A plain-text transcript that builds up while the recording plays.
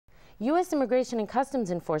U.S. Immigration and Customs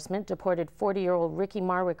Enforcement deported 40-year-old Ricky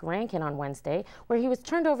Marwick Rankin on Wednesday, where he was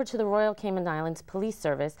turned over to the Royal Cayman Islands Police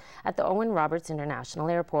Service at the Owen Roberts International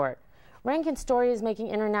Airport. Rankin's story is making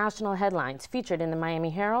international headlines, featured in the Miami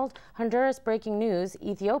Herald, Honduras Breaking News,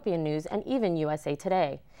 Ethiopian News, and even USA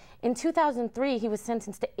Today. In 2003, he was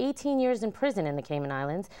sentenced to 18 years in prison in the Cayman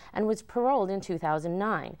Islands and was paroled in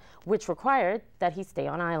 2009, which required that he stay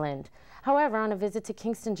on island. However, on a visit to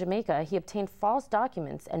Kingston, Jamaica, he obtained false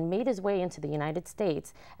documents and made his way into the United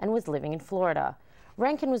States and was living in Florida.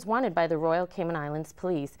 Rankin was wanted by the Royal Cayman Islands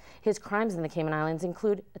Police. His crimes in the Cayman Islands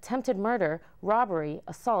include attempted murder, robbery,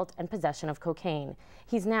 assault, and possession of cocaine.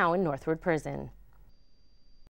 He's now in Northwood Prison.